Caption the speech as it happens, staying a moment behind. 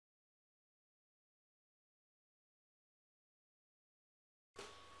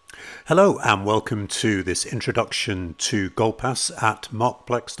Hello and welcome to this introduction to GoldPass at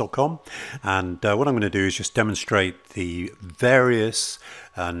markplex.com, and what I'm going to do is just demonstrate the various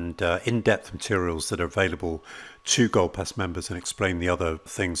and in-depth materials that are available to GoldPass members and explain the other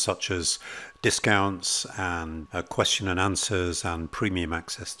things such as discounts and question and answers and premium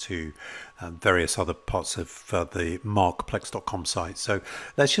access to various other parts of the markplex.com site. So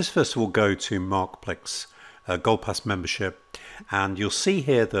let's just first of all go to Markplex GoldPass membership, and you'll see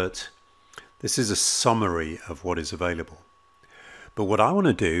here that this is a summary of what is available. But what I want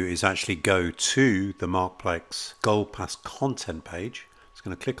to do is actually go to the Markplex GoldPass content page. I'm just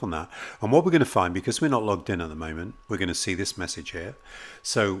going to click on that, and what we're going to find, because we're not logged in at the moment, we're going to see this message here.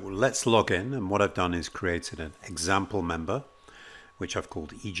 So let's log in, and what I've done is created an example member, which I've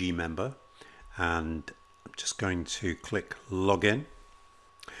called EG member, and I'm just going to click login.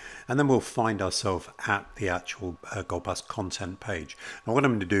 And then we'll find ourselves at the actual GoldPass content page. And what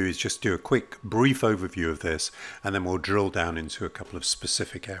I'm going to do is just do a quick brief overview of this, and then we'll drill down into a couple of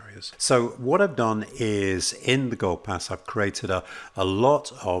specific areas. So what I've done is in the GoldPass, I've created a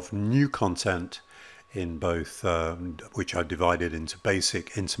lot of new content in both, which I've divided into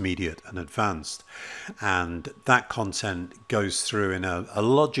basic, intermediate and advanced. And that content goes through in a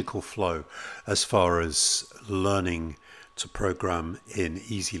logical flow as far as learning to program in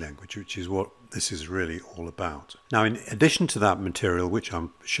EasyLanguage, which is what this is really all about. Now, in addition to that material, which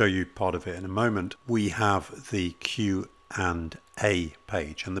I'll show you part of it in a moment, we have the Q&A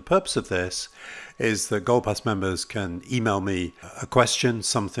page. And the purpose of this is that GoldPass members can email me a question,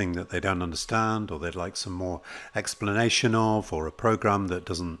 something that they don't understand, or they'd like some more explanation of, or a program that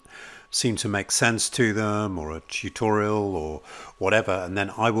doesn't seem to make sense to them, or a tutorial or whatever, and then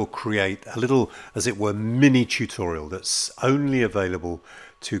I will create a little, as it were, mini tutorial that's only available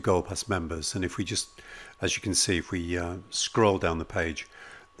to GoldPass members. And if we just, as you can see, if we scroll down the page,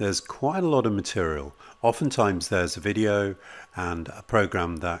 there's quite a lot of material. Oftentimes there's a video and a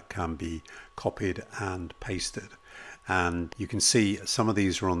program that can be copied and pasted, and you can see some of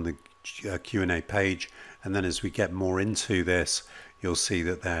these are on the Q&A page, and then as we get more into this, you'll see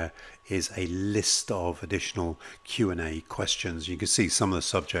that there is a list of additional Q&A questions. You can see some of the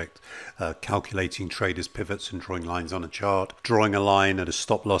subject, calculating traders pivots and drawing lines on a chart, drawing a line at a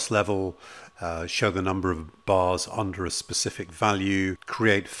stop loss level, show the number of bars under a specific value,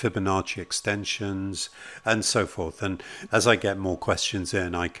 create Fibonacci extensions, and so forth. And as I get more questions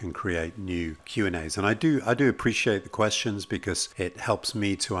in, I can create new Q&As. And I do appreciate the questions, because it helps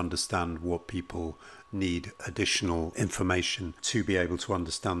me to understand what people need additional information to be able to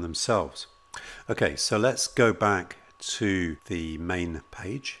understand themselves. Okay, so let's go back to the main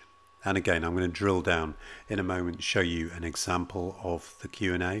page. And again, I'm going to drill down in a moment and show you an example of the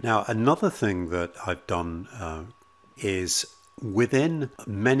Q&A. Now, another thing that I've done is within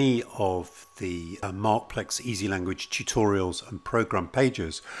many of the Markplex EasyLanguage tutorials and program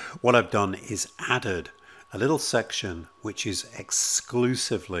pages, what I've done is added a little section which is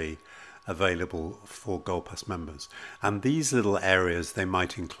exclusively available for GoldPass members. And these little areas, they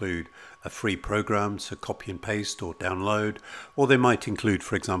might include a free program to copy and paste or download, or they might include,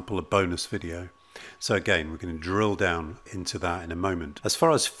 for example, a bonus video. So again, we're going to drill down into that in a moment. As far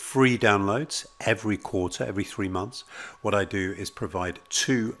as free downloads, every quarter, every 3 months, what I do is provide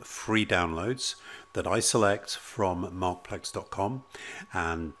 2 free downloads that I select from markplex.com,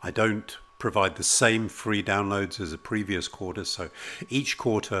 and I don't provide the same free downloads as a previous quarter. So each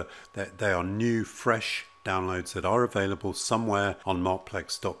quarter they are new, fresh downloads that are available somewhere on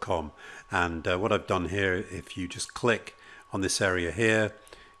markplex.com. And what I've done here, if you just click on this area here,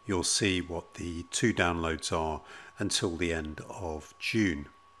 you'll see what the 2 downloads are until the end of June.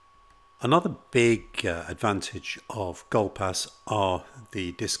 Another big advantage of GoldPass are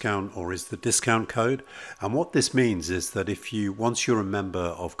the discount, or is the discount code. And what this means is that if you, once you're a member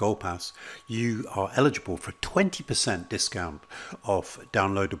of GoldPass, you are eligible for 20% discount off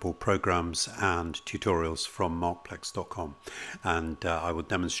downloadable programs and tutorials from markplex.com. And I will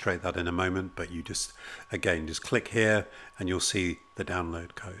demonstrate that in a moment, but you just click here and you'll see the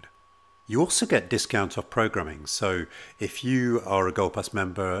download code. You also get discount off programming. So if you are a GoldPass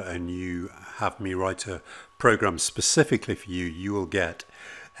member and you have me write a program specifically for you, you will get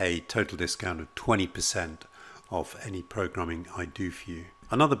a total discount of 20% off any programming I do for you.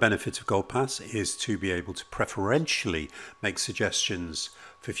 Another benefit of GoldPass is to be able to preferentially make suggestions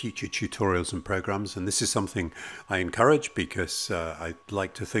for future tutorials and programs, and this is something I encourage because I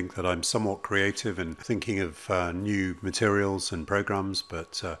like to think that I'm somewhat creative in thinking of new materials and programs,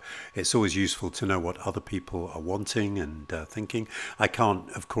 but it's always useful to know what other people are wanting and thinking. I can't,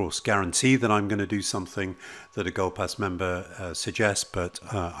 of course, guarantee that I'm going to do something that a Gold Pass member suggests, but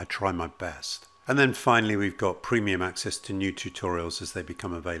I try my best. And then finally, we've got premium access to new tutorials as they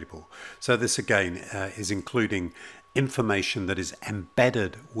become available. So this again is including information that is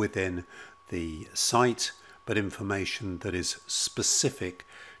embedded within the site, but information that is specific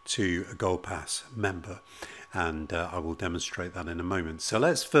to a Gold Pass member. And I will demonstrate that in a moment. So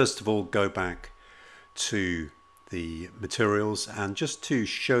let's first of all go back to the materials, and just to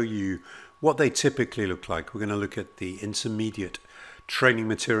show you what they typically look like, we're going to look at the intermediate training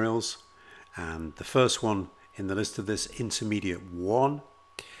materials. And the first one in the list of this, intermediate 1,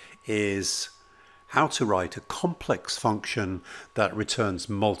 is how to write a complex function that returns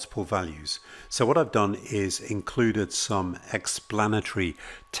multiple values. So what I've done is included some explanatory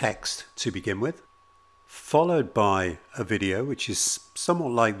text to begin with, followed by a video, which is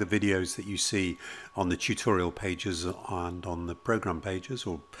somewhat like the videos that you see on the tutorial pages and on the program pages,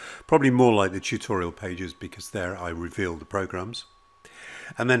 or probably more like the tutorial pages because there I reveal the programs.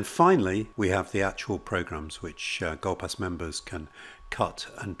 And then finally, we have the actual programs which Gold Pass members can cut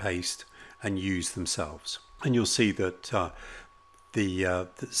and paste and use themselves. And you'll see that the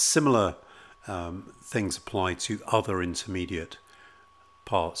similar things apply to other intermediate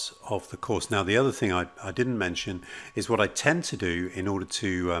parts of the course. Now, the other thing I didn't mention is what I tend to do in order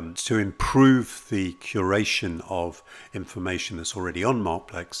to improve the curation of information that's already on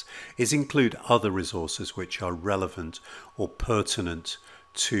Markplex is include other resources which are relevant or pertinent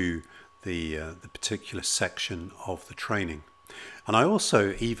to the particular section of the training. And I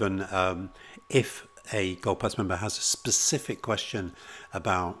also even, if a Gold Pass member has a specific question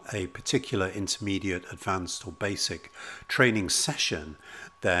about a particular intermediate, advanced or basic training session,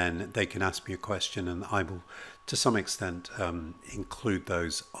 then they can ask me a question and I will to some extent include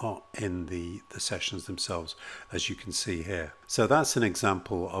those in the sessions themselves, as you can see here. So that's an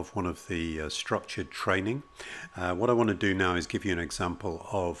example of one of the structured training. What I want to do now is give you an example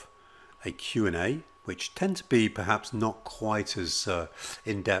of a Q&A, which tend to be perhaps not quite as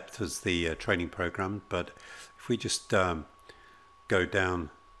in-depth as the training program, but if we just go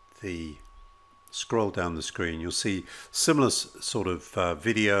down scroll down the screen, you'll see similar sort of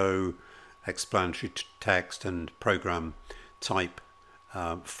video, explanatory text and program type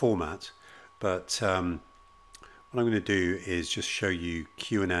format, but what I'm going to do is just show you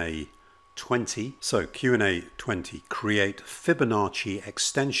Q&A 20. So Q&A 20, create Fibonacci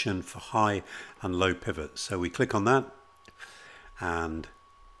extension for high and low pivots. So we click on that and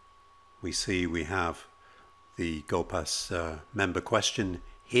we see we have the Gold Pass member question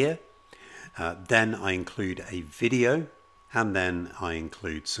here. Then I include a video and then I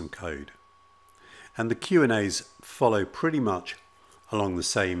include some code. And the Q&As follow pretty much along the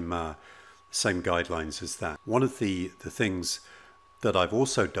same guidelines as that. One of the things that I've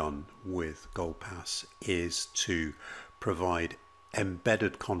also done with Gold Pass is to provide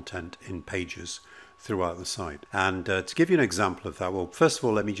embedded content in pages throughout the site. And to give you an example of that, well, first of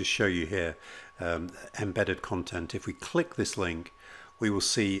all, let me just show you here embedded content. If we click this link, we will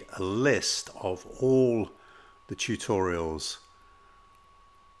see a list of all the tutorials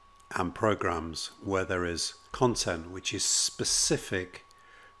and programs where there is content which is specific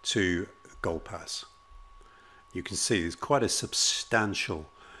to Gold Pass. You can see there's quite a substantial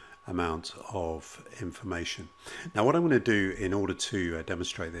amount of information. Now what I'm going to do in order to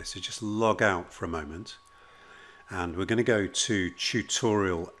demonstrate this is just log out for a moment, and we're going to go to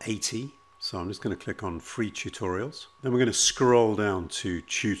tutorial 80. So I'm just going to click on free tutorials. Then we're going to scroll down to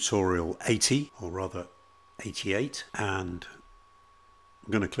tutorial 80, or rather 88, and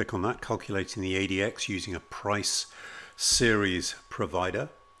I'm going to click on that, calculating the ADX using a price series provider.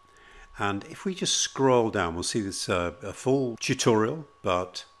 And if we just scroll down, we'll see this a full tutorial,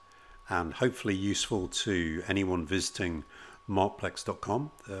 and hopefully useful to anyone visiting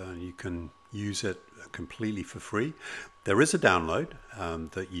markplex.com. You can use it completely for free. There is a download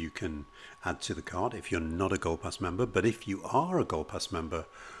that you can add to the cart if you're not a Gold Pass member, but if you are a Gold Pass member,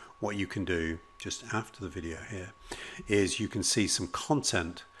 what you can do just after the video here is you can see some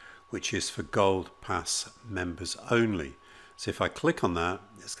content which is for Gold Pass members only. So if I click on that,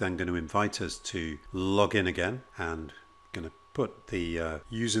 it's then going to invite us to log in again, and I'm going to put the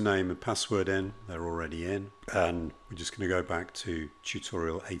username and password in. They're already in, and we're just going to go back to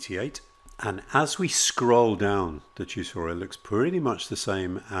tutorial 88. And as we scroll down the tutorial, it looks pretty much the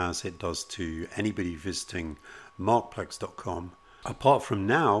same as it does to anybody visiting markplex.com Apart from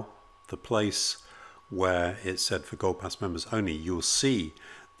now, the place where it said for Gold Pass members only, you'll see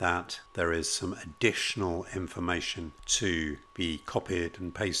that there is some additional information to be copied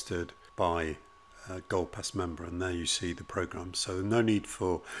and pasted by a Gold Pass member, and there you see the program. So no need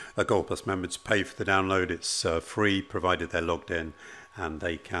for a Gold Pass member to pay for the download. It's free, provided they're logged in and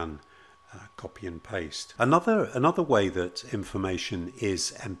they can copy and paste. Another way that information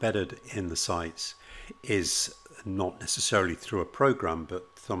is embedded in the sites is not necessarily through a program, but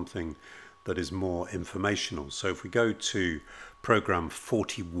something that is more informational. So if we go to program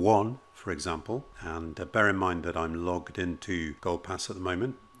 41, for example, and bear in mind that I'm logged into Gold Pass at the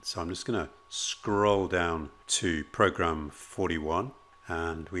moment, so I'm just going to scroll down to program 41,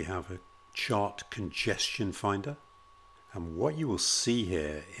 and we have a chart congestion finder. And what you will see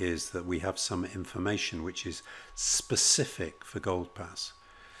here is that we have some information which is specific for Gold Pass.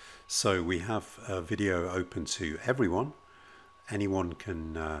 So we have a video open to everyone. Anyone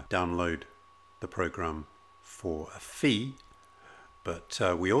can download the program for a fee, but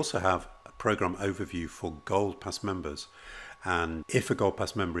we also have a program overview for Gold Pass members. And if a Gold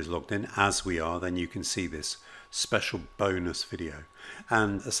Pass member is logged in, as we are, then you can see this special bonus video.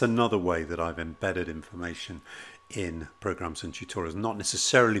 And that's another way that I've embedded information in programs and tutorials. Not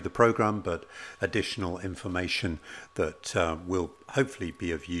necessarily the program, but additional information that will hopefully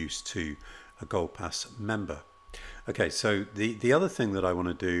be of use to a Gold Pass member. Okay, so the other thing that I want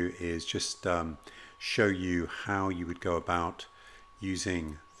to do is just show you how you would go about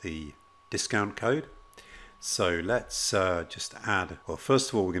using the discount code. So let's just add, well, first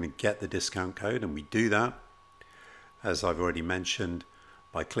of all, we're going to get the discount code, and we do that, as I've already mentioned,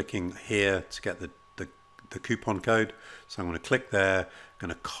 by clicking here to get the coupon code. So I'm going to click there, I'm going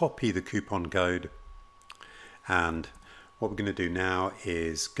to copy the coupon code, and what we're going to do now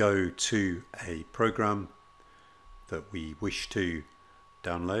is go to a program that we wish to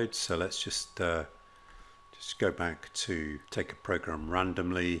download. So let's just go back to take a program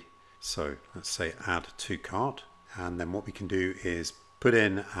randomly. So let's say add to cart, and then what we can do is put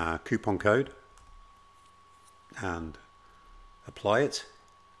in our coupon code and apply it.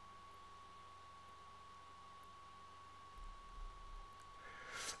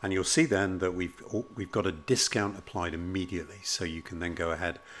 And you'll see then that we've got a discount applied immediately, so you can then go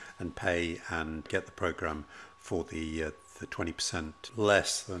ahead and pay and get the program for the 20%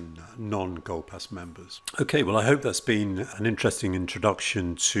 less than non-Gold Pass members. Okay, well, I hope that's been an interesting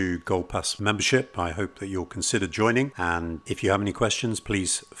introduction to Gold Pass membership. I hope that you'll consider joining, and if you have any questions,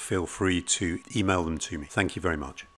 please feel free to email them to me. Thank you very much.